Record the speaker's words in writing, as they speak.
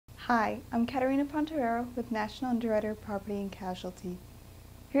Hi, I'm Katerina Ponterero with National Underwriter Property and Casualty.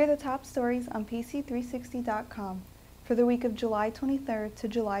 Here are the top stories on PC360.com for the week of July 23rd to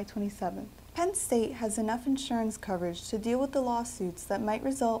July 27th. Penn State has enough insurance coverage to deal with the lawsuits that might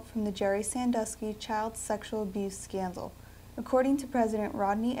result from the Jerry Sandusky child sexual abuse scandal, according to President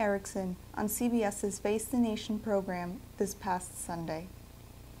Rodney Erickson on CBS's Face the Nation program this past Sunday.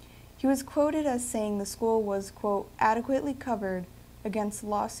 He was quoted as saying the school was, quote, adequately covered against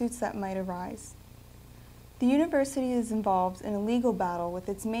lawsuits that might arise. The university is involved in a legal battle with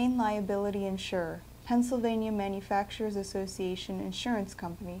its main liability insurer, Pennsylvania Manufacturers Association Insurance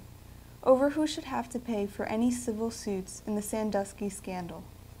Company, over who should have to pay for any civil suits in the Sandusky scandal.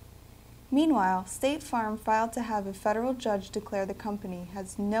 Meanwhile, State Farm filed to have a federal judge declare the company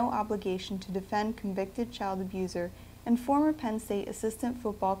has no obligation to defend convicted child abuser and former Penn State assistant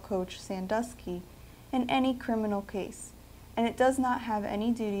football coach Sandusky in any criminal case, and it does not have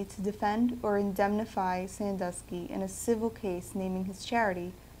any duty to defend or indemnify Sandusky in a civil case naming his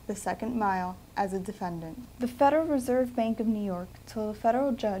charity, the Second Mile, as a defendant. The Federal Reserve Bank of New York told a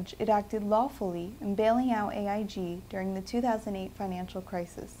federal judge it acted lawfully in bailing out AIG during the 2008 financial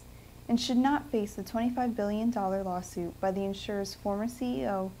crisis and should not face a $25 billion lawsuit by the insurer's former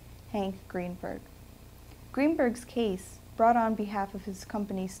CEO, Hank Greenberg. Greenberg's case, brought on behalf of his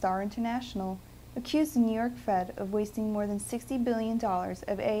company Star International, accused the New York Fed of wasting more than $60 billion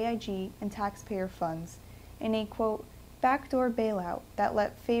of AIG and taxpayer funds in a, quote, backdoor bailout that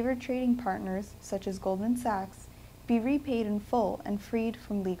let favored trading partners, such as Goldman Sachs, be repaid in full and freed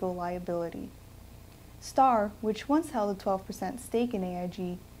from legal liability. Star, which once held a 12% stake in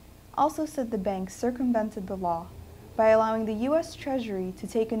AIG, also said the bank circumvented the law by allowing the U.S. Treasury to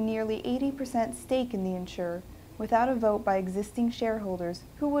take a nearly 80% stake in the insurer without a vote by existing shareholders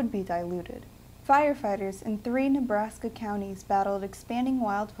who would be diluted. Firefighters in 3 Nebraska counties battled expanding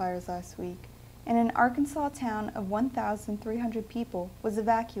wildfires last week, and an Arkansas town of 1,300 people was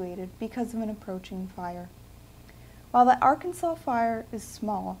evacuated because of an approaching fire. While the Arkansas fire is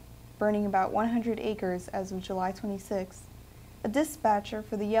small, burning about 100 acres as of July 26, a dispatcher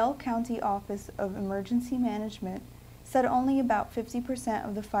for the Yell County Office of Emergency Management said only about 50%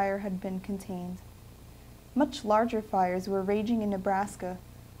 of the fire had been contained. Much larger fires were raging in Nebraska,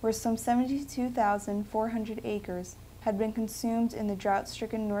 where some 72,400 acres had been consumed in the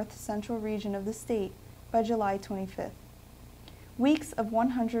drought-stricken north-central region of the state by July 25th. Weeks of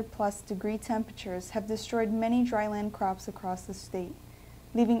 100-plus degree temperatures have destroyed many dryland crops across the state,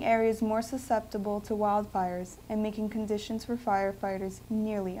 leaving areas more susceptible to wildfires and making conditions for firefighters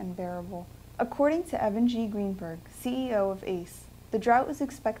nearly unbearable. According to Evan G. Greenberg, CEO of ACE, the drought is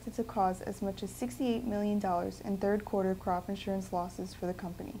expected to cause as much as $68 million in third-quarter crop insurance losses for the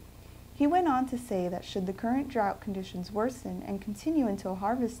company. He went on to say that should the current drought conditions worsen and continue until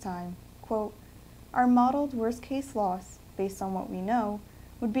harvest time, quote, our modeled worst-case loss, based on what we know,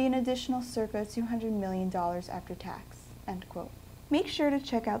 would be an additional circa $200 million after tax, end quote. Make sure to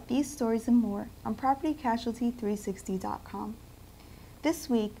check out these stories and more on PropertyCasualty360.com. This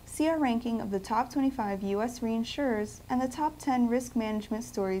week, see our ranking of the top 25 U.S. reinsurers and the top 10 risk management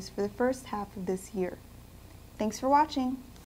stories for the first half of this year. Thanks for watching.